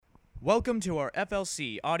Welcome to our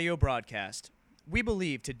FLC audio broadcast. We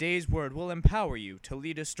believe today's word will empower you to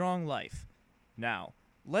lead a strong life. Now,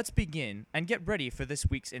 let's begin and get ready for this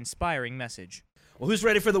week's inspiring message. Well, who's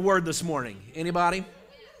ready for the word this morning? Anybody?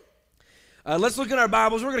 Let's look at our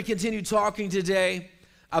Bibles. We're going to continue talking today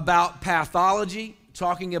about pathology,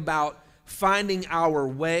 talking about finding our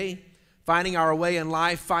way in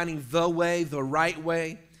life, finding the right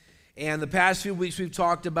way. And the past few weeks, we've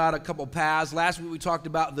talked about a couple paths. Last week, we talked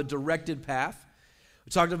about the directed path.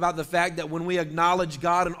 We talked about the fact that when we acknowledge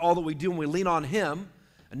God in all that we do and we lean on Him,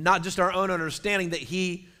 and not just our own understanding, that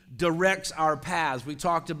He directs our paths. We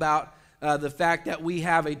talked about the fact that we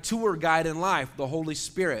have a tour guide in life, the Holy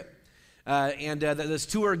Spirit. And that this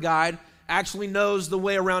tour guide actually knows the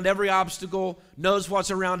way around every obstacle, knows what's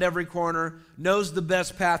around every corner, knows the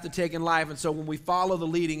best path to take in life. And so when we follow the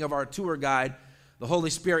leading of our tour guide, the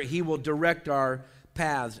Holy Spirit, He will direct our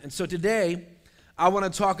paths. And so today, I want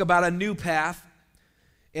to talk about a new path.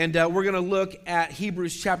 And we're going to look at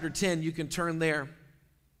Hebrews chapter 10. You can turn there.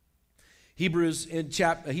 Hebrews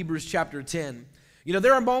chapter 10. You know,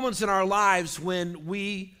 there are moments in our lives when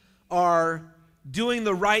we are doing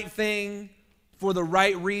the right thing for the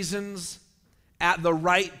right reasons at the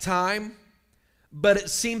right time, but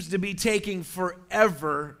it seems to be taking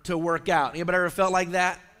forever to work out. Anybody ever felt like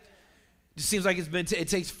that? It just seems like it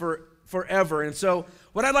takes forever. And so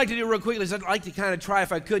what I'd like to do real quickly is I'd like to kind of try,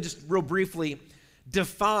 if I could, just real briefly,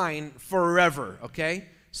 define forever, okay?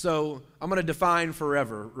 So I'm going to define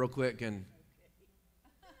forever real quick. And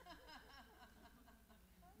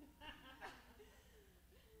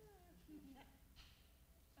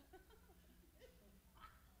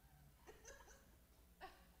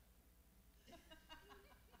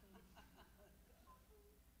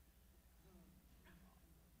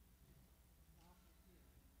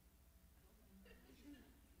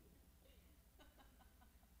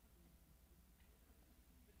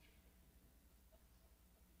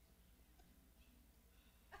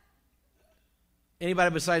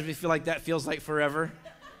anybody besides me feel like that feels like forever?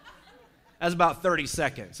 That's about 30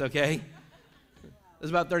 seconds, okay?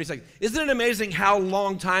 That's about 30 seconds. Isn't it amazing how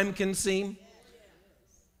long time can seem?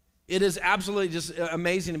 It is absolutely just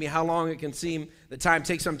amazing to me how long it can seem that time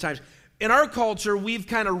takes sometimes. In our culture, we've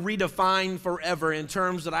kind of redefined forever in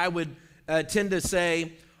terms that I would tend to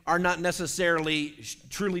say are not necessarily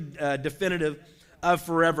truly definitive of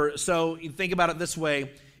forever. So you think about it this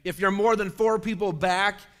way. If you're more than 4 people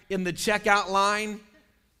back in the checkout line,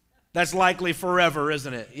 that's likely forever,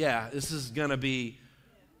 isn't it? Yeah, this is going to be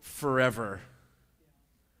forever.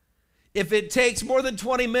 If it takes more than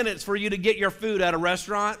 20 minutes for you to get your food at a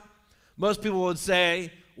restaurant, most people would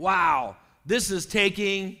say, wow, this is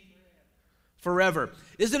taking forever.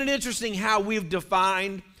 Isn't it interesting how we've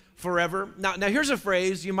defined forever? Now here's a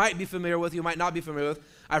phrase you might be familiar with, you might not be familiar with.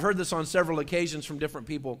 I've heard this on several occasions from different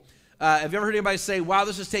people. Have you ever heard anybody say, wow,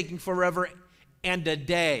 this is taking forever and a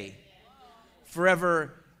day?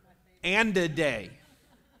 Forever and a day.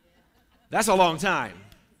 That's a long time.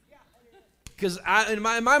 Because in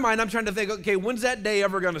my mind, I'm trying to think, okay, when's that day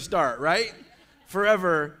ever going to start, right?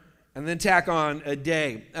 Forever, and then tack on a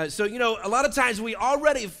day. So, you know, a lot of times we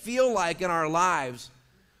already feel like in our lives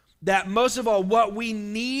that most of all, what we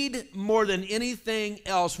need more than anything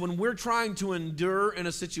else when we're trying to endure in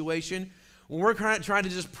a situation, when we're trying to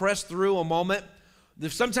just press through a moment,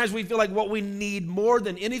 sometimes we feel like what we need more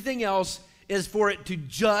than anything else is for it to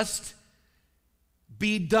just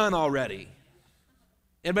be done already.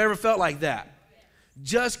 Anybody ever felt like that?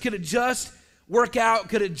 Could it just work out?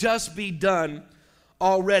 Could it just be done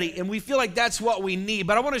already? And we feel like that's what we need.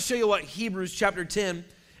 But I want to show you what Hebrews chapter 10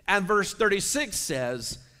 and verse 36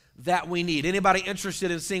 says that we need. Anybody interested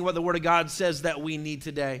in seeing what the Word of God says that we need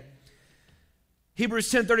today?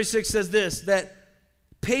 Hebrews 10:36 says this, that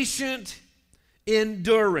patient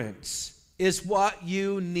endurance is what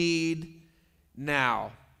you need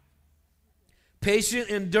now.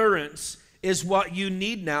 Patient endurance is what you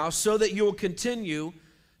need now so that you will continue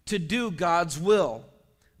to do God's will.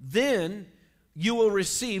 Then you will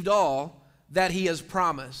receive all that He has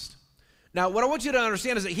promised. Now, what I want you to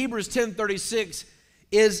understand is that Hebrews 10:36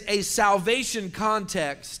 is a salvation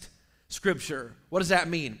context scripture. What does that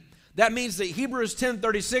mean? That means that Hebrews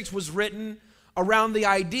 10:36 was written around the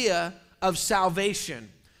idea of salvation.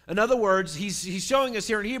 In other words, he's showing us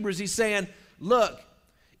here in Hebrews, he's saying, look,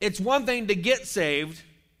 it's one thing to get saved.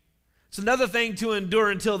 It's another thing to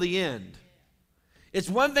endure until the end. It's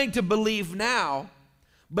one thing to believe now,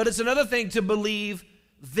 but it's another thing to believe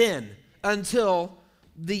then until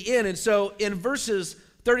the end. And so in verses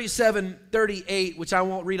 37, 38, which I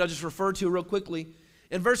won't read, I'll just refer to real quickly.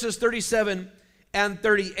 In verses 37 and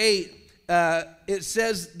 38, it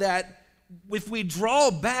says that if we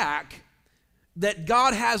draw back, that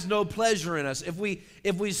God has no pleasure in us. If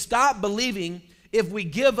we stop believing, if we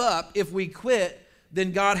give up, if we quit,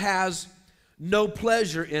 then God has no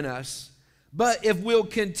pleasure in us. But if we'll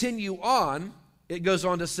continue on, it goes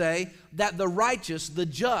on to say that the righteous, the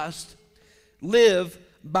just, live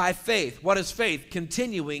by faith. What is faith?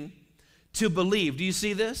 Continuing to believe. Do you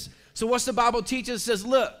see this? So what's the Bible teaches? It says,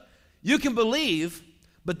 look, you can believe,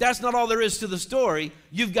 but that's not all there is to the story.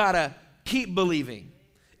 You've got to keep believing.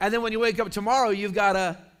 And then when you wake up tomorrow, you've got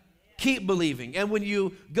to keep believing. And when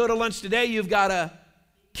you go to lunch today, you've got to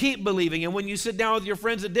keep believing. And when you sit down with your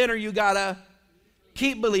friends at dinner, you got to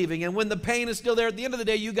keep believing. And when the pain is still there at the end of the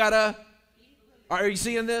day, you got to, are you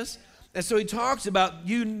seeing this? And so he talks about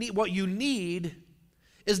what you need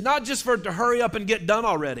is not just for it to hurry up and get done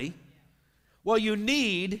already. What you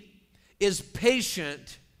need is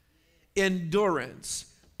patient endurance.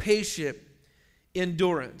 Patient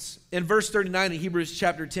endurance. In verse 39 in Hebrews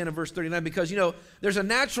chapter 10 and verse 39, because, there's a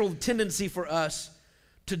natural tendency for us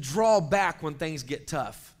to draw back when things get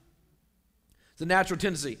tough. It's a natural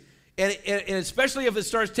tendency. And especially if it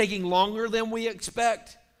starts taking longer than we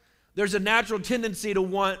expect, there's a natural tendency to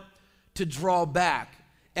want to draw back.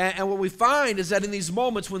 And what we find is that in these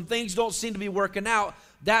moments when things don't seem to be working out,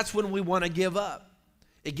 that's when we want to give up.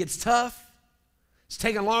 It gets tough. It's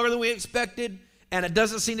taking longer than we expected, and it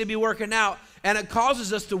doesn't seem to be working out, and it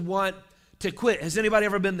causes us to want to quit. Has anybody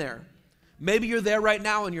ever been there? Maybe you're there right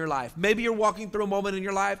now in your life. Maybe you're walking through a moment in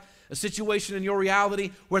your life, a situation in your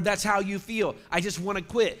reality where that's how you feel. I just want to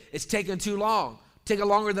quit. It's taking too long, taking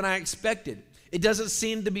longer than I expected. It doesn't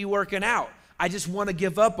seem to be working out. I just want to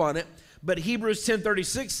give up on it. But Hebrews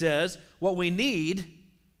 10:36 says what we need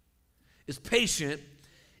is patient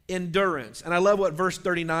endurance. And I love what verse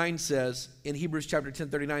 39 says in Hebrews chapter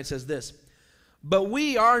 10:39 says this. But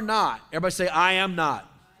we are not, everybody say, I am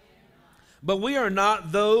not. But we are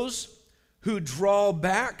not those who draw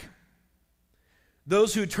back,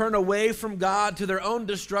 those who turn away from God to their own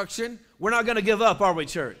destruction. We're not going to give up, are we,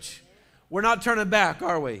 church? We're not turning back,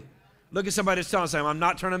 are we? Look at somebody that's telling them, I'm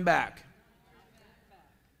not turning back.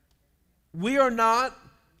 We are not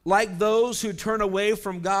like those who turn away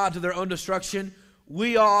from God to their own destruction.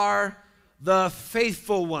 We are the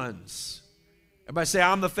faithful ones. Everybody say,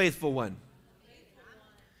 I'm the faithful one.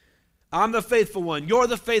 I'm the faithful one. You're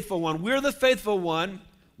the faithful one. We're the faithful one.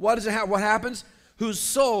 What happens? Whose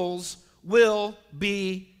souls will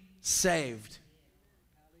be saved.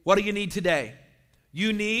 What do you need today?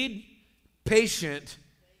 You need patient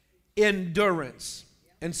endurance.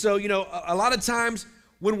 And so, a lot of times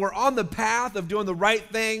when we're on the path of doing the right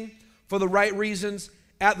thing for the right reasons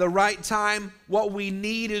at the right time, what we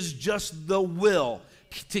need is just the will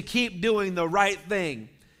to keep doing the right thing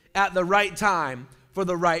at the right time for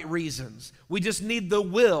the right reasons. We just need the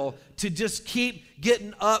will to just keep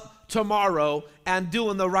getting up tomorrow and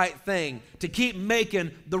doing the right thing, to keep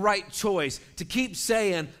making the right choice, to keep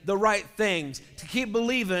saying the right things, to keep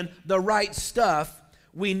believing the right stuff.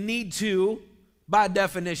 We need to, by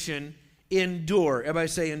definition, endure. Everybody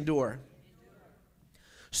say endure.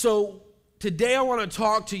 So today I want to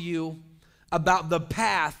talk to you about the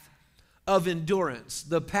path of endurance,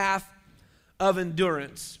 the path of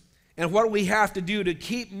endurance, and what we have to do to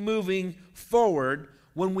keep moving forward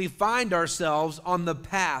when we find ourselves on the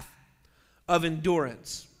path of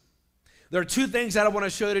endurance. There are two things that I want to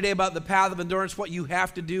show you today about the path of endurance, what you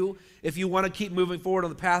have to do if you want to keep moving forward on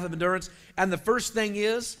the path of endurance. And the first thing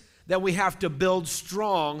is that we have to build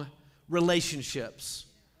strong relationships.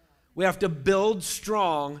 We have to build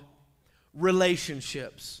strong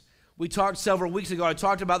relationships. We talked several weeks ago, I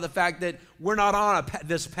talked about the fact that we're not on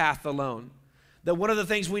this path alone. That one of the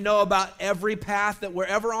things we know about every path that we're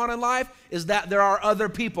ever on in life is that there are other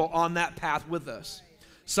people on that path with us.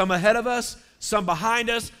 Some ahead of us, some behind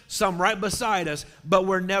us, some right beside us, but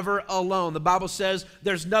we're never alone. The Bible says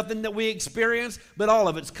there's nothing that we experience, but all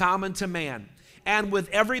of it's common to man. And with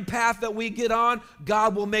every path that we get on,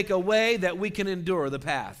 God will make a way that we can endure the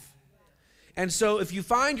path. And so if you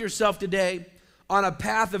find yourself today on a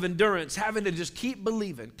path of endurance, having to just keep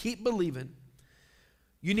believing,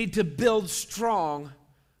 you need to build strong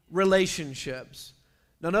relationships.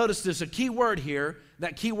 Now notice there's a key word here.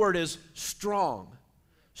 That key word is strong.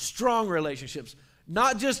 Strong relationships.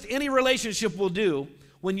 Not just any relationship will do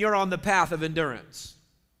when you're on the path of endurance.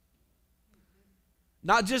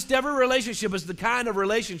 Not just every relationship is the kind of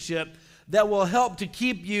relationship that will help to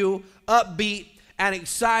keep you upbeat and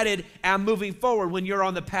excited and moving forward when you're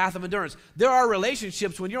on the path of endurance. There are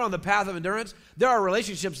relationships, when you're on the path of endurance, there are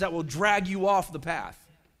relationships that will drag you off the path.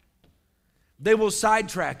 They will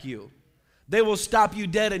sidetrack you. They will stop you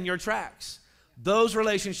dead in your tracks. Those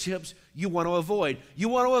relationships you want to avoid. You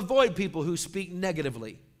want to avoid people who speak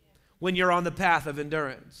negatively when you're on the path of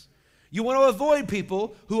endurance. You want to avoid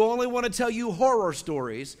people who only want to tell you horror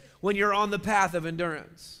stories when you're on the path of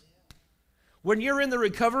endurance. When you're in the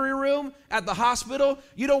recovery room at the hospital,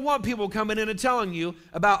 you don't want people coming in and telling you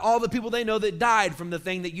about all the people they know that died from the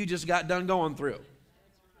thing that you just got done going through.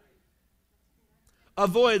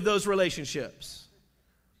 Avoid those relationships.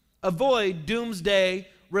 Avoid doomsday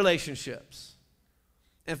relationships.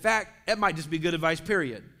 In fact, it might just be good advice,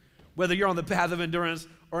 period, whether you're on the path of endurance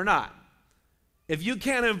or not. If you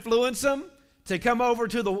can't influence them to come over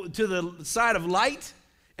to the side of light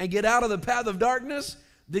and get out of the path of darkness,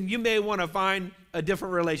 then you may want to find a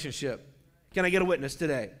different relationship. Can I get a witness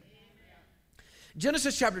today?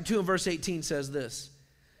 Genesis chapter 2 and verse 18 says this.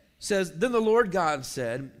 It says, then the Lord God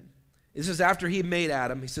said, this is after he made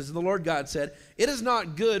Adam, he says, the Lord God said, it is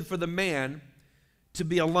not good for the man to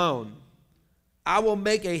be alone. I will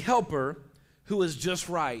make a helper who is just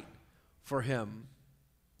right for him.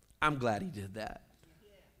 I'm glad he did that.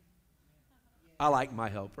 I like my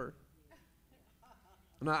helper.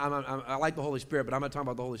 I like the Holy Spirit, but I'm not talking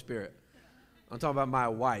about the Holy Spirit. I'm talking about my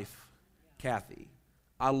wife, Kathy.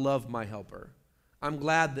 I love my helper. I'm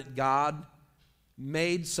glad that God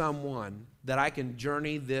made someone that I can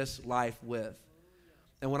journey this life with.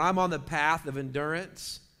 And when I'm on the path of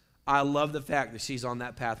endurance, I love the fact that she's on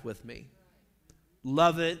that path with me.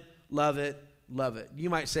 Love it, love it, love it.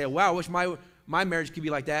 You might say, wow, I wish my marriage could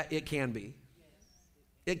be like that. It can be.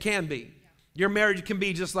 It can be. Your marriage can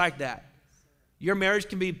be just like that. Your marriage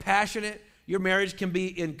can be passionate. Your marriage can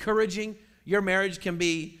be encouraging. Your marriage can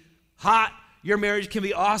be hot. Your marriage can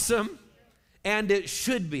be awesome. And it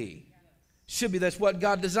should be. Should be. That's what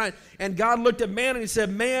God designed. And God looked at man and he said,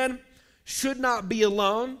 man should not be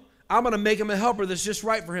alone. I'm going to make him a helper that's just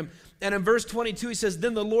right for him. And in verse 22, he says,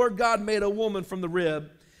 then the Lord God made a woman from the rib,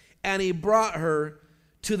 and he brought her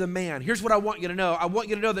to the man. Here's what I want you to know. I want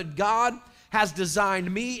you to know that God has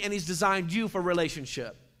designed me and he's designed you for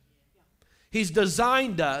relationship. He's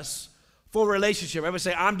designed us for relationship. Everybody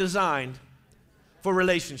say, I'm designed for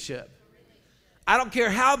relationship. I don't care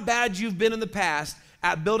how bad you've been in the past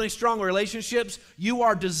at building strong relationships, you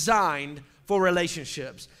are designed for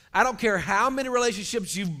relationships. I don't care how many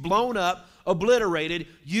relationships you've blown up, obliterated,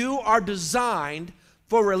 you are designed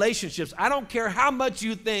for relationships. I don't care how much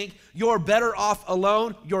you think you're better off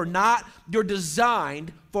alone, you're not. You're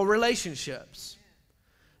designed for relationships.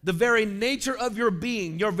 The very nature of your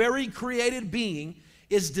being, your very created being,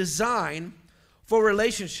 is designed for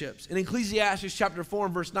relationships. In Ecclesiastes chapter 4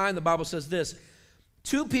 and verse 9, the Bible says this,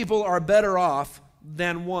 two people are better off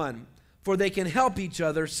than one, for they can help each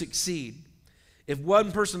other succeed. If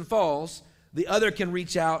one person falls, the other can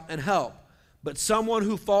reach out and help. But someone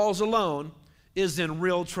who falls alone is in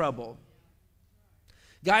real trouble.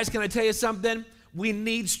 Guys, can I tell you something? We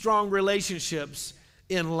need strong relationships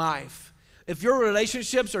in life. If your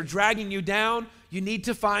relationships are dragging you down, you need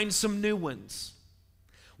to find some new ones.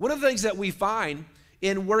 One of the things that we find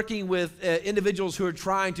in working with individuals who are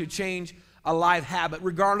trying to change a life habit,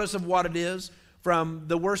 regardless of what it is, from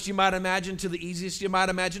the worst you might imagine to the easiest you might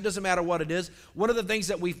imagine, doesn't matter what it is. One of the things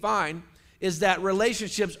that we find is that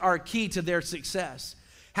relationships are key to their success.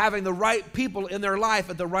 Having the right people in their life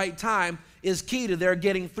at the right time is key to their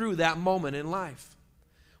getting through that moment in life.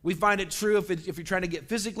 We find it true if you're trying to get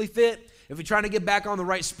physically fit, if you're trying to get back on the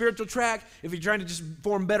right spiritual track, if you're trying to just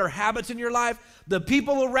form better habits in your life, the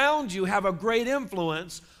people around you have a great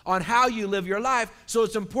influence on how you live your life, so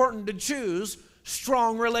it's important to choose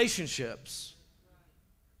strong relationships.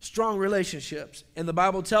 Strong relationships. And the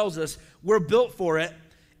Bible tells us we're built for it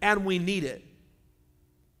and we need it.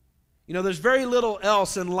 You know, there's very little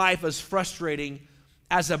else in life as frustrating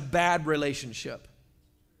as a bad relationship.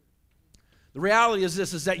 The reality is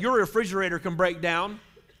this, is that your refrigerator can break down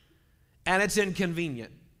and it's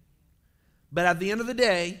inconvenient. But at the end of the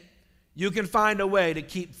day, you can find a way to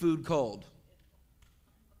keep food cold.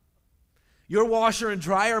 Your washer and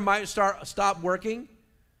dryer might stop working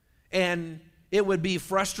and it would be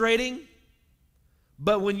frustrating,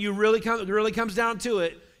 but when it really comes down to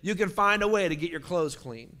it, you can find a way to get your clothes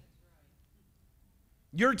clean.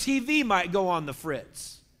 Your TV might go on the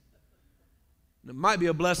fritz. It might be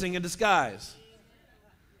a blessing in disguise.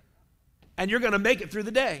 And you're going to make it through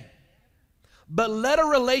the day. But let a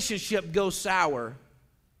relationship go sour,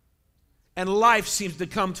 and life seems to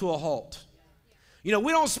come to a halt. You know,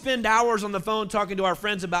 we don't spend hours on the phone talking to our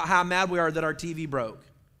friends about how mad we are that our TV broke.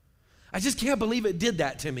 I just can't believe it did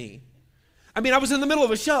that to me. I mean, I was in the middle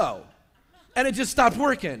of a show, and it just stopped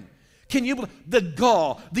working. Can you believe the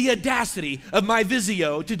gall, the audacity of my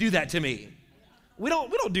Vizio to do that to me? We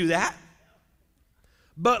don't do that.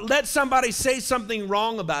 But let somebody say something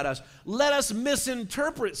wrong about us. Let us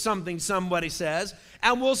misinterpret something somebody says,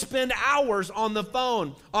 and we'll spend hours on the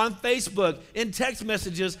phone, on Facebook, in text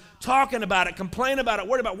messages, talking about it, complain about it,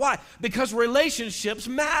 worry about it. Why? Because relationships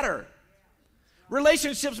matter.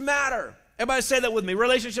 Relationships matter. Everybody say that with me.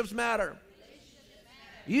 Relationships matter.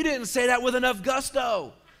 You didn't say that with enough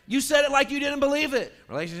gusto. You said it like you didn't believe it.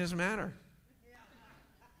 Relationships matter.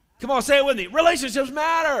 Come on, say it with me. Relationships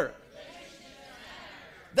matter.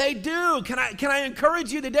 They do. Can I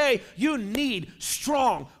encourage you today? You need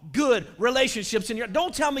strong, good relationships in your.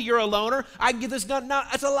 Don't tell me you're a loner. I can get this done. No,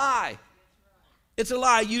 that's a lie. It's a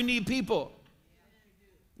lie. You need people.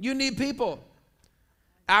 You need people.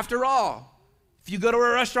 After all, if you go to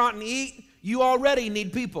a restaurant and eat, you already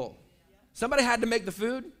need people. Somebody had to make the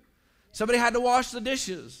food. Somebody had to wash the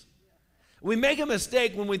dishes. We make a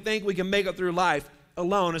mistake when we think we can make it through life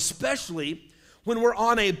alone, especially when we're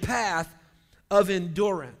on a path of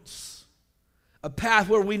endurance, a path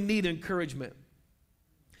where we need encouragement.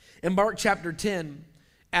 In Mark chapter 10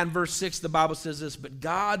 and verse 6, the Bible says this, but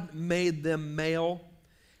God made them male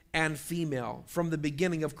and female from the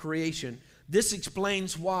beginning of creation. This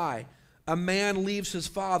explains why a man leaves his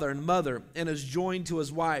father and mother and is joined to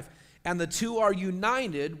his wife, and the two are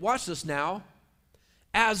united, watch this now,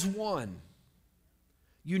 as one.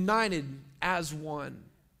 United as one.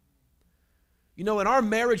 You know, in our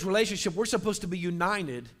marriage relationship, we're supposed to be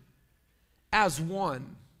united as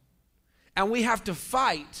one. And we have to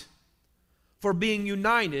fight for being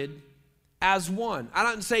united as one. I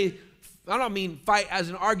don't mean fight as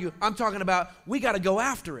an argue. I'm talking about we got to go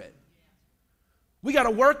after it. We got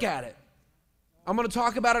to work at it. I'm going to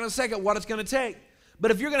talk about in a second what it's going to take. But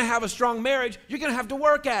if you're going to have a strong marriage, you're going to have to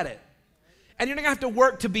work at it. And you're not going to have to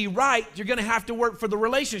work to be right. You're going to have to work for the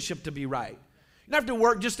relationship to be right. You don't have to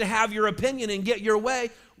work just to have your opinion and get your way.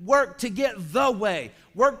 Work to get the way.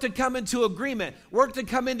 Work to come into agreement. Work to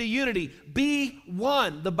come into unity. Be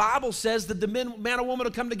one. The Bible says that the man and woman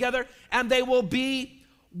will come together and they will be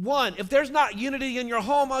one. If there's not unity in your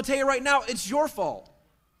home, I'll tell you right now, it's your fault.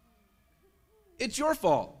 It's your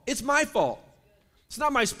fault. It's my fault. It's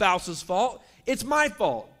not my spouse's fault. It's my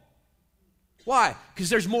fault. Why? Because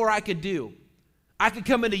there's more I could do. I could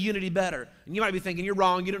come into unity better. And you might be thinking, you're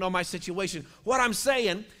wrong, you don't know my situation. What I'm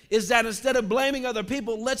saying is that instead of blaming other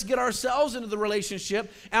people, let's get ourselves into the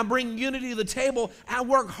relationship and bring unity to the table and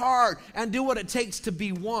work hard and do what it takes to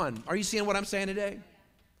be one. Are you seeing what I'm saying today?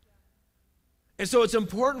 And so it's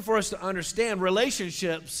important for us to understand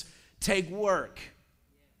relationships take work.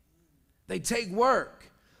 They take work.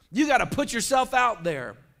 You got to put yourself out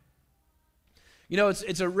there. You know,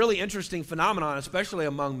 it's a really interesting phenomenon, especially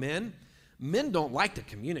among men. Men don't like to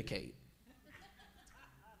communicate.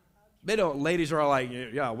 They don't. Ladies are all like,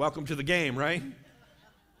 yeah, welcome to the game, right?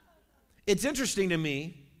 It's interesting to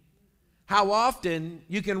me how often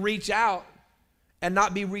you can reach out and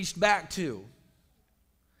not be reached back to.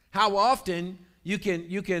 How often you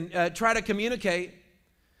can try to communicate,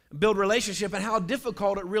 build relationship, and how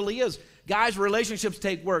difficult it really is. Guys, relationships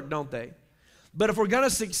take work, don't they? But if we're going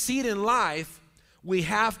to succeed in life, we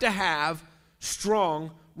have to have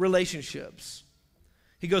strong relationships.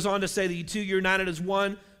 He goes on to say that you two are united as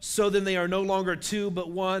one, so then they are no longer two but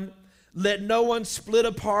one. Let no one split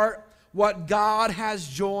apart what God has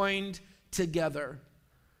joined together.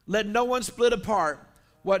 Let no one split apart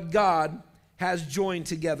what God has joined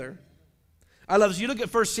together. I love this. You look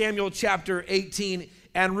at 1 Samuel chapter 18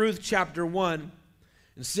 and Ruth chapter 1.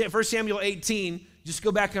 In 1 Samuel 18, just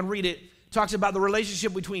go back and read it. It talks about the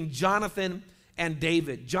relationship between Jonathan and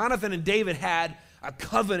David. Jonathan and David had a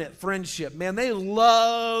covenant friendship. Man, they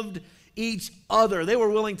loved each other. They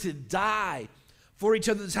were willing to die for each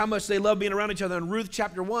other. That's how much they loved being around each other. In Ruth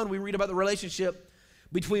chapter 1, we read about the relationship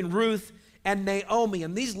between Ruth and Naomi.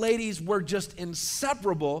 And these ladies were just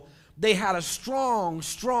inseparable. They had a strong,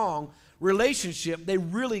 strong relationship. They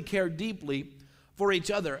really cared deeply for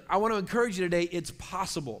each other. I want to encourage you today, it's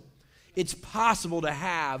possible. It's possible to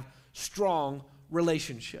have strong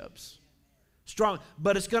relationships. Strong,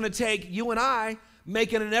 but it's going to take you and I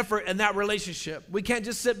making an effort in that relationship. We can't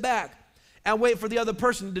just sit back and wait for the other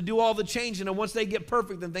person to do all the changing, and once they get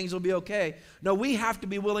perfect, then things will be okay. No, we have to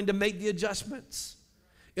be willing to make the adjustments.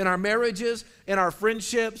 In our marriages, in our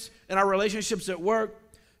friendships, in our relationships at work,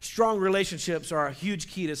 strong relationships are a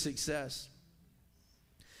huge key to success.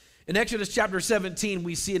 In Exodus chapter 17,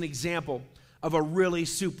 we see an example of a really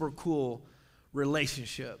super cool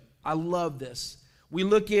relationship. I love this. We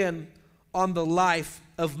look in on the life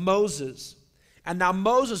of Moses. And now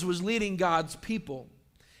Moses was leading God's people.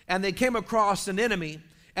 And they came across an enemy,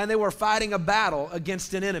 and they were fighting a battle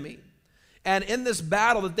against an enemy. And in this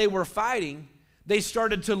battle that they were fighting, they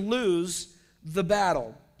started to lose the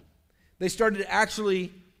battle. They started to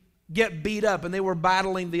actually get beat up, and they were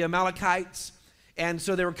battling the Amalekites. And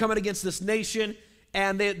so they were coming against this nation,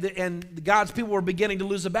 and God's people were beginning to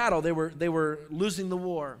lose the battle. They were losing the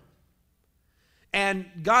war. And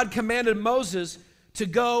God commanded Moses to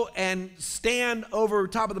go and stand over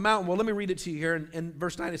top of the mountain. Well, let me read it to you here. In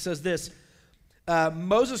verse 9, it says this.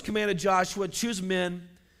 Moses commanded Joshua, choose men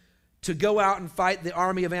to go out and fight the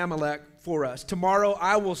army of Amalek for us. Tomorrow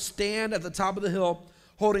I will stand at the top of the hill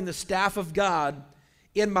holding the staff of God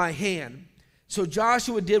in my hand. So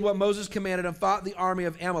Joshua did what Moses commanded and fought the army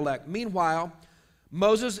of Amalek. Meanwhile,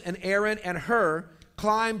 Moses and Aaron and Hur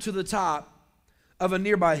climbed to the top of a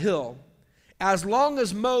nearby hill. As long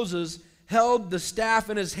as Moses held the staff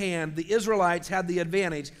in his hand, the Israelites had the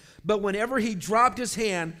advantage. But whenever he dropped his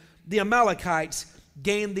hand, the Amalekites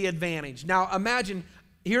gained the advantage. Now imagine,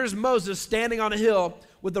 here's Moses standing on a hill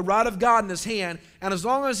with the rod of God in his hand, and as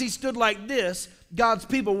long as he stood like this, God's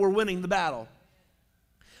people were winning the battle.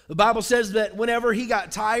 The Bible says that whenever he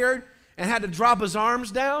got tired and had to drop his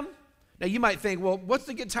arms down, now you might think, well, what's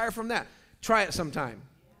to get tired from that? Try it sometime.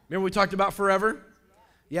 Remember we talked about forever?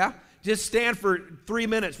 Yeah? Just stand for 3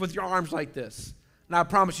 minutes with your arms like this. And I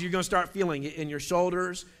promise you, you're going to start feeling it in your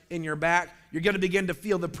shoulders, in your back. You're going to begin to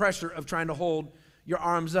feel the pressure of trying to hold your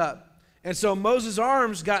arms up. And so Moses'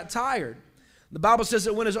 arms got tired. The Bible says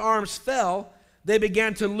that when his arms fell, they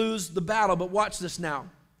began to lose the battle. But watch this now.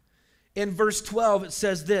 In verse 12, it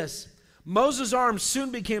says this. Moses' arms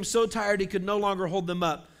soon became so tired he could no longer hold them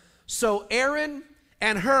up. So Aaron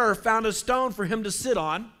and Hur found a stone for him to sit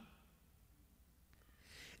on.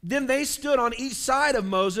 Then they stood on each side of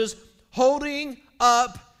Moses, holding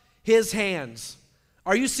up his hands.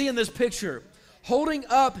 Are you seeing this picture? Holding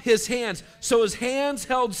up his hands. So his hands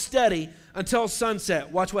held steady until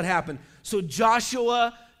sunset. Watch what happened. So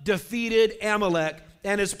Joshua defeated Amalek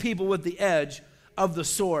and his people with the edge of the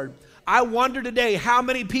sword. I wonder today how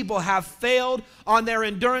many people have failed on their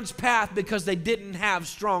endurance path because they didn't have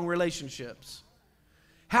strong relationships.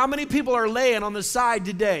 How many people are laying on the side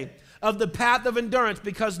today of the path of endurance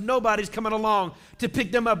because nobody's coming along to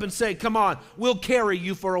pick them up and say, come on, we'll carry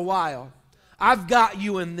you for a while. I've got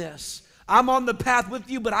you in this. I'm on the path with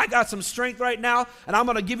you, but I got some strength right now, and I'm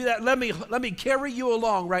going to give you that. Let me carry you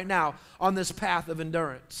along right now on this path of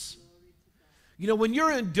endurance. You know, when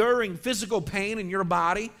you're enduring physical pain in your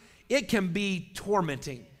body, it can be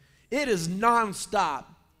tormenting. It is nonstop.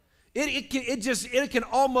 It can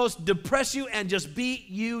almost depress you and just beat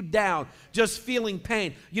you down, just feeling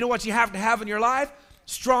pain. You know what you have to have in your life?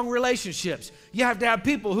 Strong relationships. You have to have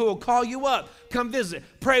people who will call you up, come visit,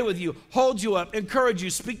 pray with you, hold you up, encourage you,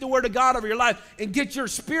 speak the word of God over your life, and get your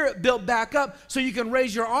spirit built back up so you can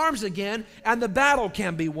raise your arms again and the battle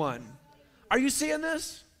can be won. Are you seeing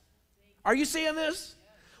this? Are you seeing this?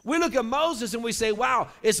 We look at Moses and we say, wow,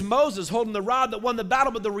 it's Moses holding the rod that won the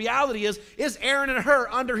battle, but the reality is Aaron and Hur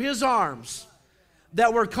under his arms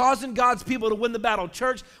that were causing God's people to win the battle.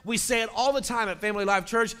 Church, we say it all the time at Family Life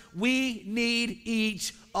Church, we need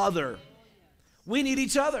each other. We need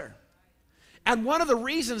each other. And one of the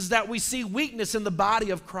reasons that we see weakness in the body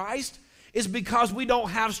of Christ is because we don't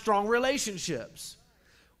have strong relationships.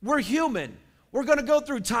 We're human. We're going to go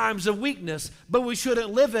through times of weakness, but we shouldn't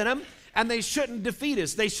live in them. And they shouldn't defeat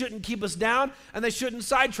us. They shouldn't keep us down, and they shouldn't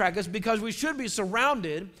sidetrack us because we should be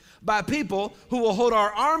surrounded by people who will hold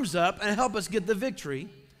our arms up and help us get the victory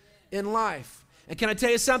in life. And can I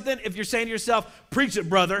tell you something? If you're saying to yourself, preach it,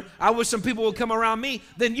 brother, I wish some people would come around me,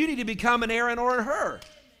 then you need to become an Aaron or a Hur.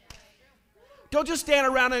 Don't just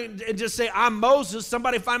stand around and just say, I'm Moses.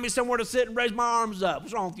 Somebody find me somewhere to sit and raise my arms up.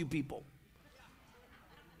 What's wrong with you people?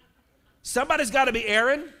 Somebody's got to be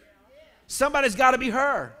Aaron. Somebody's got to be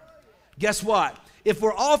Hur. Guess what? If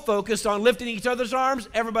we're all focused on lifting each other's arms,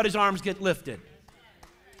 everybody's arms get lifted.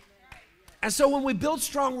 And so when we build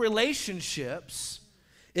strong relationships,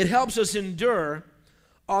 it helps us endure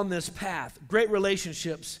on this path. Great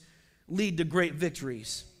relationships lead to great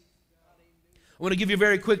victories. I want to give you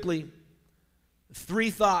very quickly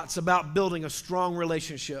 3 thoughts about building a strong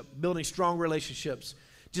relationship, building strong relationships.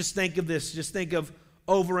 Just think of this. Just think of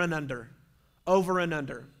over and under. Over and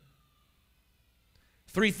under.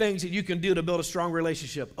 3 things that you can do to build a strong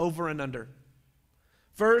relationship, over and under.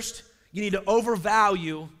 First, you need to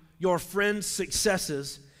overvalue your friends'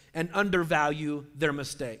 successes and undervalue their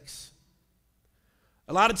mistakes.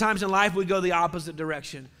 A lot of times in life, we go the opposite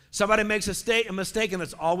direction. Somebody makes a mistake, and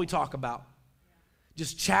that's all we talk about.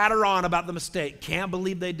 Just chatter on about the mistake. Can't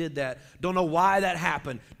believe they did that. Don't know why that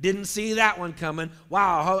happened. Didn't see that one coming.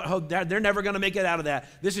 Wow, they're never going to make it out of that.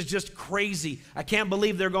 This is just crazy. I can't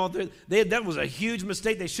believe they're going through. That was a huge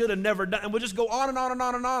mistake they should have never done. And we'll just go on and on and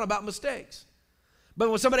on and on about mistakes. But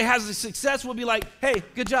when somebody has a success, we'll be like, hey,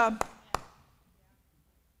 good job.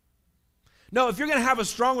 No, if you're going to have a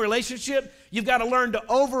strong relationship, you've got to learn to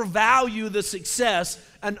overvalue the success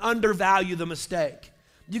and undervalue the mistake.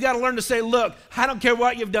 You got to learn to say, look, I don't care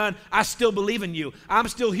what you've done. I still believe in you. I'm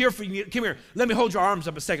still here for you. Come here. Let me hold your arms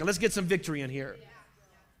up a second. Let's get some victory in here.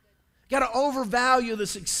 You got to overvalue the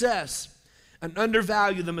success and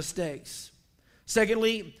undervalue the mistakes.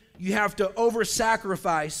 Secondly, you have to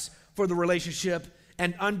over-sacrifice for the relationship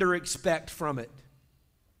and under-expect from it.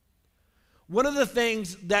 One of the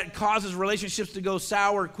things that causes relationships to go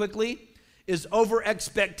sour quickly is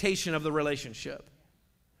over-expectation of the relationship.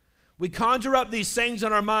 We conjure up these things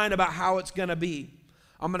in our mind about how it's going to be.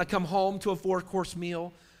 I'm going to come home to a 4-course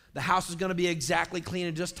meal. The house is going to be exactly clean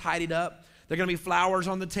and just tidied up. There are going to be flowers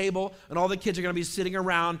on the table, and all the kids are going to be sitting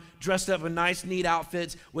around dressed up in nice, neat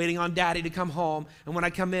outfits, waiting on Daddy to come home. And when I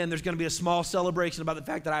come in, there's going to be a small celebration about the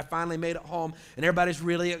fact that I finally made it home, and everybody's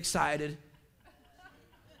really excited.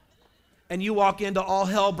 And you walk into all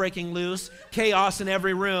hell breaking loose, chaos in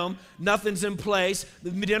every room, nothing's in place, the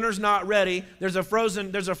dinner's not ready, there's a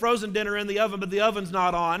frozen dinner in the oven, but the oven's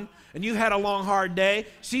not on, and you've had a long, hard day,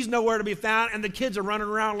 she's nowhere to be found, and the kids are running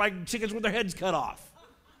around like chickens with their heads cut off.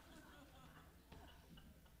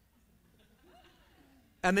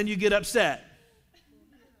 And then you get upset.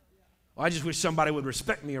 Well, I just wish somebody would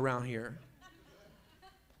respect me around here.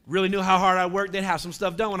 Really knew how hard I worked, they'd have some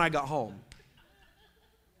stuff done when I got home.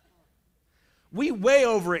 We way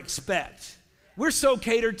over expect. We're so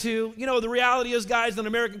catered to. You know, the reality is, guys, in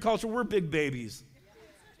American culture, we're big babies.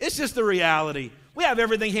 It's just the reality. We have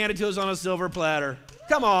everything handed to us on a silver platter.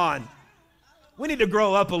 Come on. We need to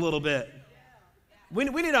grow up a little bit. We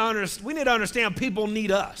need to understand people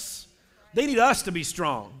need us. They need us to be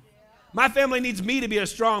strong. My family needs me to be a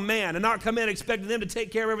strong man and not come in expecting them to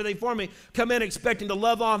take care of everything for me. Come in expecting to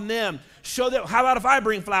love on them. Show them, how about if I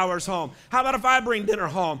bring flowers home? How about if I bring dinner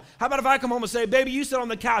home? How about if I come home and say, baby, you sit on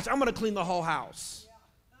the couch. I'm going to clean the whole house.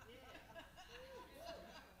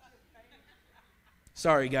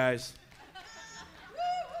 Sorry, guys.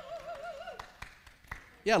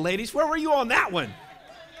 Yeah, ladies, where were you on that one?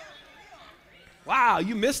 Wow,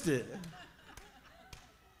 you missed it.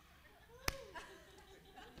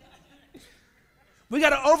 We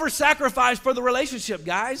got to over-sacrifice for the relationship,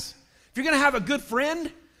 guys. If you're going to have a good friend,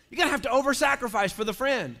 you're going to have to over-sacrifice for the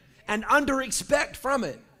friend and under-expect from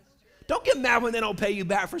it. Don't get mad when they don't pay you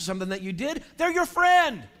back for something that you did. They're your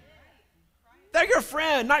friend. They're your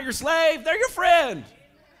friend, not your slave. They're your friend.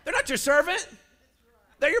 They're not your servant.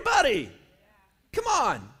 They're your buddy. Come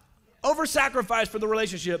on. Over-sacrifice for the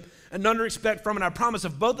relationship and under-expect from it. I promise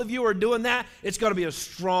if both of you are doing that, it's going to be a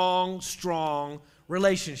strong, strong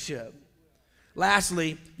relationship.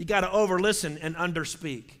 Lastly, you got to over-listen and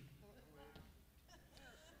under-speak.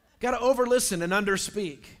 Got to over-listen and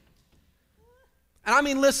under-speak. And I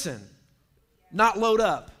mean listen, not load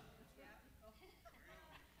up.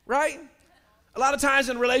 Right? A lot of times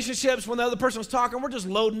in relationships, when the other person's talking, we're just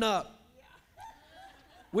loading up.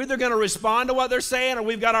 We're either going to respond to what they're saying, or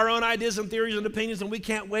we've got our own ideas and theories and opinions, and we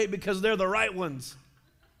can't wait because they're the right ones.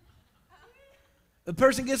 The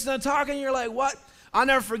person gets done talking, and you're like, what? I'll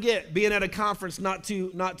never forget being at a conference not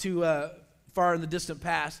too far in the distant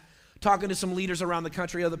past, talking to some leaders around the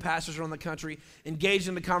country, other pastors around the country, engaged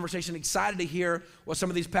in the conversation, excited to hear what some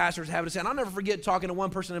of these pastors have to say. And I'll never forget talking to one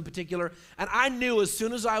person in particular, and I knew as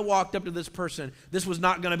soon as I walked up to this person, this was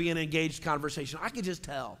not going to be an engaged conversation. I could just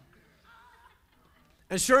tell.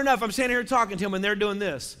 And sure enough, I'm standing here talking to them, and they're doing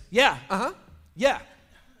this. Yeah, yeah,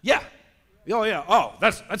 yeah. Oh, yeah, oh,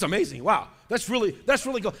 that's amazing, wow. That's really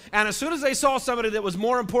cool. And as soon as they saw somebody that was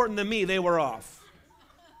more important than me, they were off.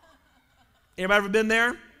 Anybody ever been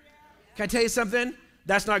there? Can I tell you something?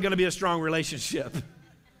 That's not going to be a strong relationship.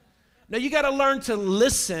 Now, you got to learn to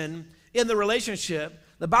listen in the relationship.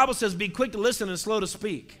 The Bible says be quick to listen and slow to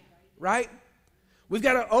speak, right? We've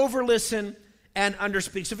got to over-listen and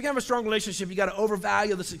under-speak. So if you have a strong relationship, you got to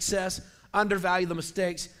overvalue the success, undervalue the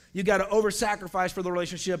mistakes. You got to over-sacrifice for the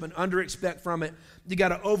relationship and under-expect from it. You got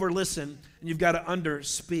to over-listen and you've got to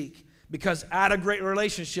under-speak. Because out of great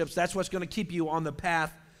relationships, that's what's going to keep you on the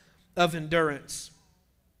path of endurance.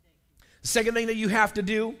 The second thing that you have to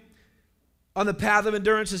do on the path of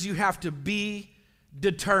endurance is you have to be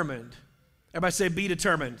determined. Everybody say, be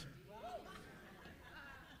determined.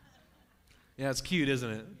 Yeah, it's cute, isn't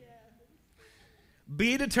it?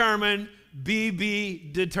 Be determined,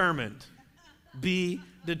 be determined. Be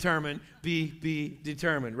determined. Be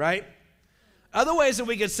determined, right? Other ways that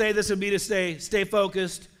we could say this would be to stay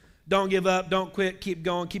focused. Don't give up. Don't quit. Keep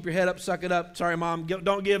going. Keep your head up. Suck it up. Sorry, Mom.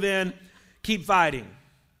 Don't give in. Keep fighting.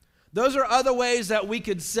 Those are other ways that we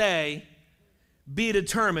could say be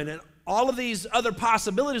determined. And all of these other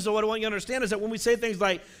possibilities of what I want you to understand is that when we say things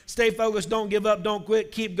like stay focused, don't give up, don't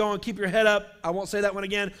quit, keep going, keep your head up. I won't say that one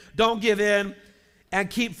again. Don't give in and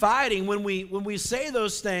keep fighting. When we say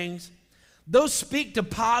those things, those speak to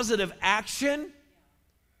positive action,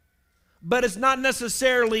 but it's not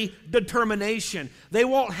necessarily determination. They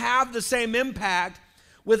won't have the same impact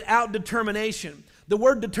without determination. The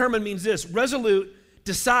word determined means this: resolute,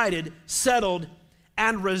 decided, settled,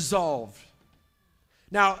 and resolved.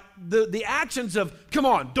 Now, the actions of, come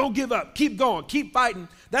on, don't give up, keep going, keep fighting,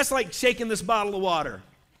 that's like shaking this bottle of water.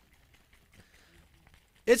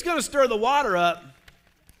 It's going to stir the water up,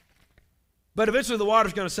 but eventually the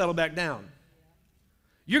water's going to settle back down.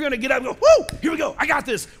 You're going to get up and go, woo, here we go, I got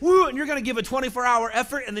this, woo, and you're going to give a 24-hour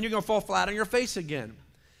effort, and then you're going to fall flat on your face again.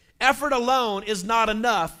 Effort alone is not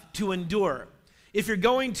enough to endure. If you're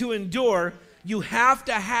going to endure, you have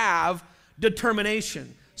to have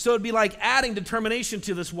determination. So it'd be like adding determination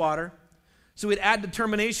to this water. So we'd add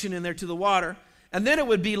determination in there to the water. And then it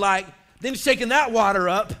would be like then shaking that water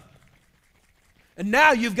up. And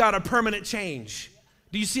now you've got a permanent change.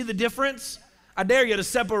 Do you see the difference? I dare you to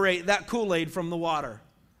separate that Kool-Aid from the water.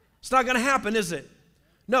 It's not going to happen, is it?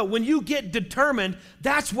 No, when you get determined,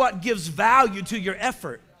 that's what gives value to your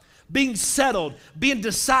effort. Being settled, being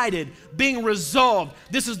decided, being resolved.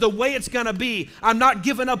 This is the way it's going to be. I'm not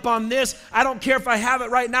giving up on this. I don't care if I have it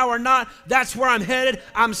right now or not. That's where I'm headed.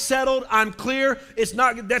 I'm settled. I'm clear.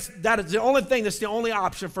 That is the only thing. That's the only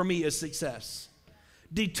option for me is success.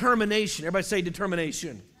 Determination. Everybody say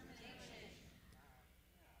determination.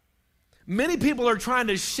 Many people are trying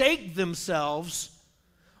to shake themselves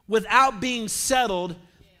without being settled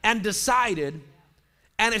and decided,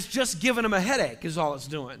 and it's just giving them a headache is all it's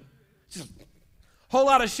doing. Just a whole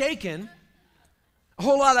lot of shaking, a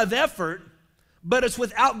whole lot of effort, but it's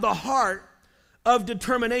without the heart of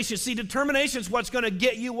determination. See, determination is what's going to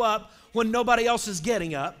get you up when nobody else is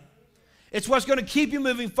getting up. It's what's going to keep you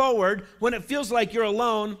moving forward when it feels like you're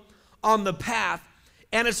alone on the path.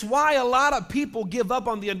 And it's why a lot of people give up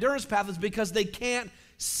on the endurance path is because they can't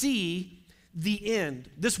see the end.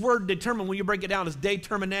 This word determine, when you break it down, is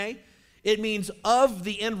determine. It means of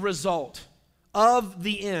the end result. Of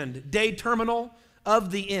the end, day terminal of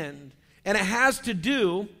the end. And it has to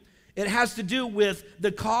do with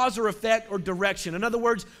the cause or effect or direction. In other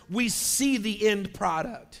words, we see the end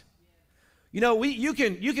product. You know, you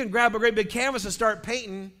can grab a great big canvas and start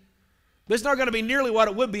painting, but it's not going to be nearly what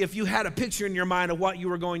it would be if you had a picture in your mind of what you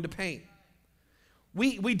were going to paint.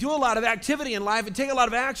 We do a lot of activity in life and take a lot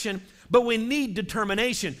of action, but we need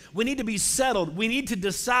determination. We need to be settled. We need to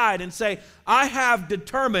decide and say, I have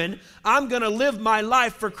determined I'm going to live my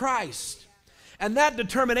life for Christ. And that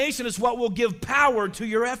determination is what will give power to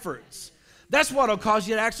your efforts. That's what will cause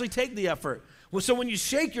you to actually take the effort. Well, so when you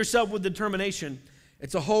shake yourself with determination,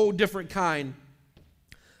 it's a whole different kind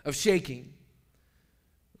of shaking.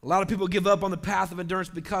 A lot of people give up on the path of endurance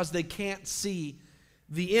because they can't see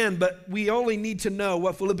the end, but we only need to know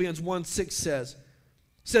what Philippians 1:6 says.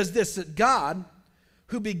 It says this, that God,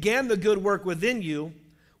 who began the good work within you,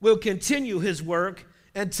 will continue his work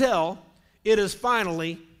until it is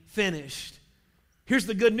finally finished. Here's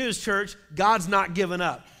the good news, church. God's not giving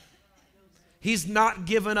up. He's not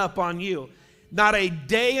given up on you. Not a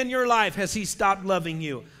day in your life has he stopped loving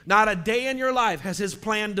you. Not a day in your life has his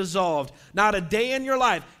plan dissolved. Not a day in your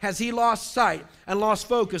life has he lost sight and lost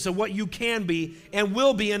focus of what you can be and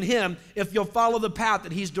will be in him if you'll follow the path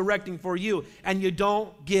that he's directing for you and you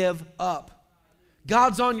don't give up.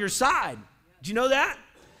 God's on your side. Do you know that?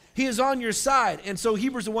 He is on your side. And so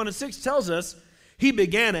Hebrews 1:6 tells us he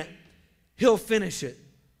began it, he'll finish it.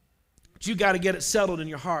 But you got to get it settled in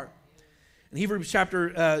your heart. And Hebrews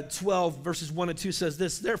chapter 12, verses 1 and 2 says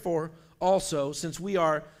this, therefore, also, since we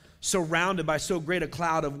are surrounded by so great a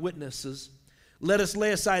cloud of witnesses, let us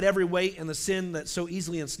lay aside every weight and the sin that so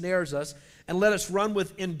easily ensnares us, and let us run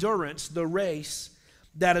with endurance the race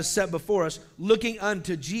that is set before us, looking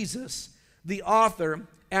unto Jesus, the author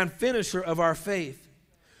and finisher of our faith,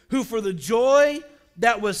 who for the joy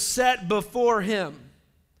that was set before him,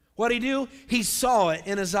 what'd he do? He saw it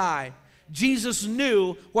in his eye. Jesus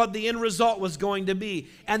knew what the end result was going to be.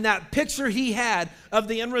 And that picture he had of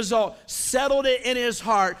the end result settled it in his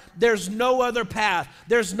heart. There's no other path.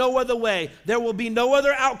 There's no other way. There will be no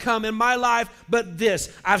other outcome in my life but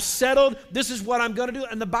this. I've settled. This is what I'm going to do.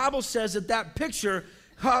 And the Bible says that that picture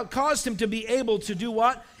caused him to be able to do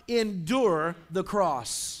what? Endure the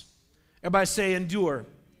cross. Everybody say endure.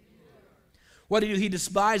 What did he do? He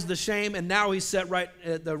despised the shame, and now he's set right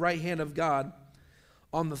at the right hand of God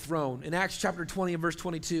on the throne. In Acts chapter 20 and verse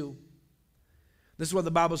 22, this is what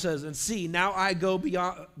the Bible says. And see, now I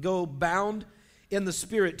go bound in the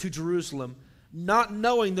Spirit to Jerusalem, not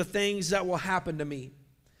knowing the things that will happen to me,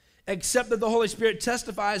 except that the Holy Spirit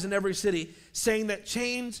testifies in every city, saying that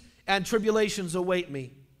chains and tribulations await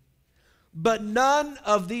me. But none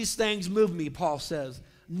of these things move me, Paul says.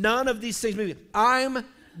 None of these things move me. I'm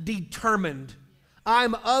determined.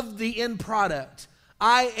 I'm of the end product.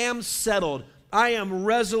 I am settled. I am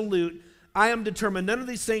resolute. I am determined. None of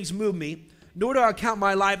these things move me, nor do I count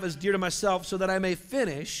my life as dear to myself, so that I may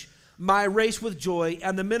finish my race with joy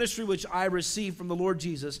and the ministry which I received from the Lord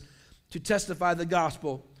Jesus to testify the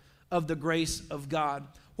gospel of the grace of God.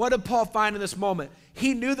 What did Paul find in this moment?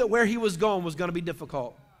 He knew that where he was going to be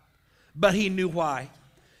difficult, but he knew why.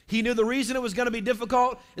 He knew the reason it was going to be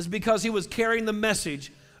difficult is because he was carrying the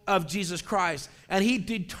message of Jesus Christ. And he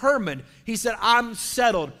determined, he said, I'm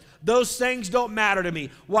settled. Those things don't matter to me.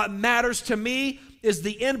 What matters to me is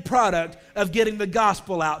the end product of getting the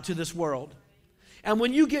gospel out to this world. And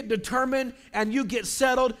when you get determined and you get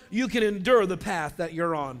settled, you can endure the path that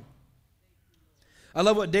you're on. I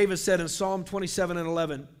love what David said in Psalm 27 and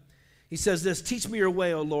 11. He says this, teach me your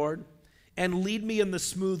way, O Lord, and lead me in the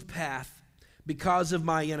smooth path because of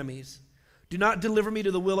my enemies. Do not deliver me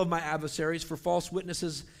to the will of my adversaries, for false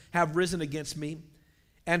witnesses have risen against me,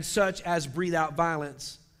 and such as breathe out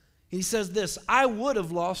violence. He says this, I would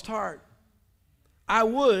have lost heart. I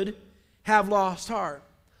would have lost heart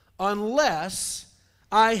unless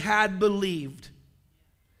I had believed.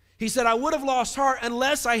 He said, I would have lost heart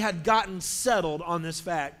unless I had gotten settled on this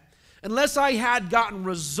fact, unless I had gotten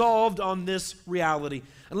resolved on this reality,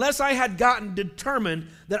 unless I had gotten determined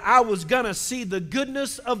that I was going to see the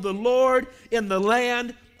goodness of the Lord in the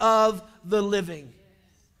land of the living.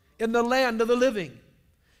 In the land of the living.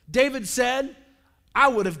 David said, I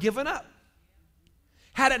would have given up.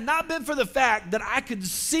 Had it not been for the fact that I could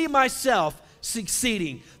see myself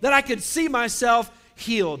succeeding, that I could see myself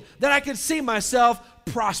healed, that I could see myself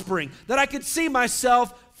prospering, that I could see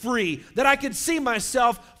myself free, that I could see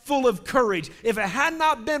myself full of courage. If it had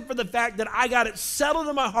not been for the fact that I got it settled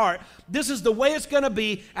in my heart, this is the way it's going to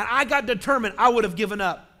be, and I got determined, I would have given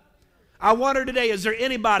up. I wonder today, is there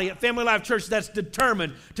anybody at Family Life Church that's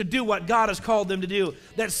determined to do what God has called them to do?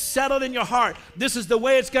 That's settled in your heart. This is the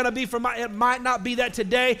way it's going to be it might not be that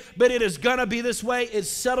today, but it is going to be this way. It's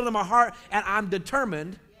settled in my heart, and I'm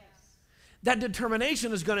determined. That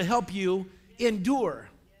determination is going to help you endure.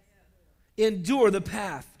 Endure the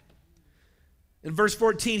path. In verse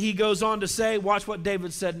 14, he goes on to say, watch what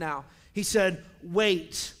David said now. He said,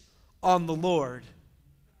 wait on the Lord.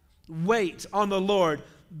 Wait on the Lord.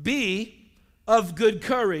 Be of good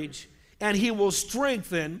courage, and he will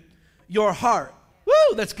strengthen your heart.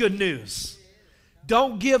 Woo, that's good news.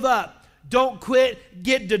 Don't give up. Don't quit.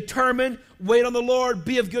 Get determined. Wait on the Lord.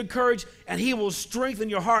 Be of good courage, and he will strengthen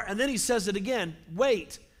your heart. And then he says it again.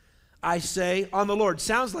 Wait, I say, on the Lord.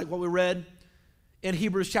 Sounds like what we read in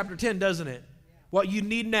Hebrews chapter 10, doesn't it? What you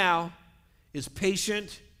need now is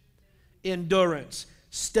patient endurance.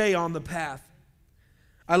 Stay on the path.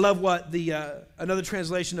 I love what another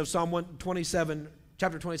translation of Psalm 127,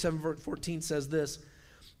 chapter 27, verse 14 says this.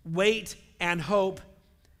 Wait and hope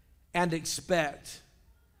and expect.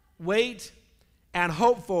 Wait and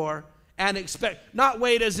hope for and expect. Not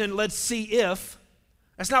wait as in let's see if.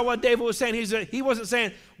 That's not what David was saying. He wasn't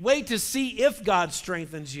saying wait to see if God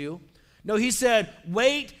strengthens you. No, he said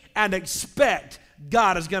wait and expect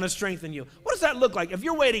God is going to strengthen you. What does that look like? If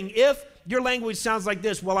you're waiting if, your language sounds like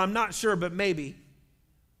this. Well, I'm not sure, but maybe.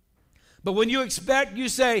 But when you expect, you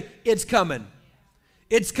say, it's coming.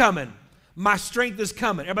 It's coming. My strength is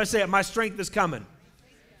coming. Everybody say it, my strength is coming.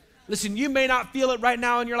 Listen, you may not feel it right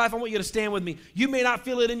now in your life. I want you to stand with me. You may not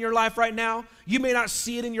feel it in your life right now. You may not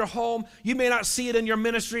see it in your home. You may not see it in your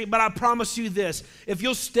ministry, but I promise you this. If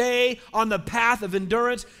you'll stay on the path of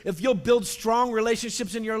endurance, if you'll build strong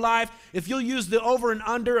relationships in your life, if you'll use the over and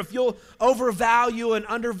under, if you'll overvalue and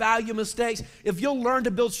undervalue mistakes, if you'll learn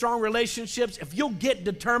to build strong relationships, if you'll get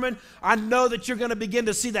determined, I know that you're going to begin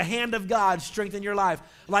to see the hand of God strengthen your life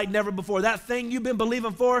like never before. That thing you've been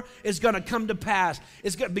believing for is going to come to pass.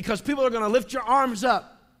 It's good because people are going to lift your arms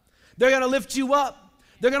up. They're going to lift you up.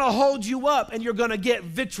 They're going to hold you up, and you're going to get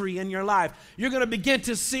victory in your life. You're going to begin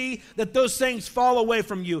to see that those things fall away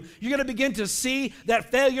from you. You're going to begin to see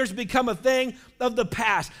that failures become a thing of the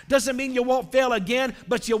past. Doesn't mean you won't fail again,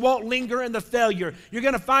 but you won't linger in the failure. You're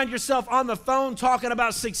going to find yourself on the phone talking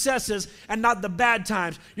about successes and not the bad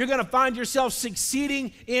times. You're going to find yourself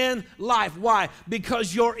succeeding in life. Why?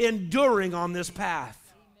 Because you're enduring on this path.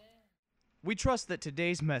 We trust that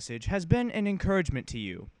today's message has been an encouragement to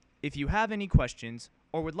you. If you have any questions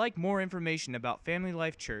or would like more information about Family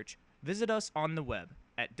Life Church, visit us on the web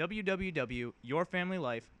at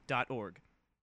www.yourfamilylife.org.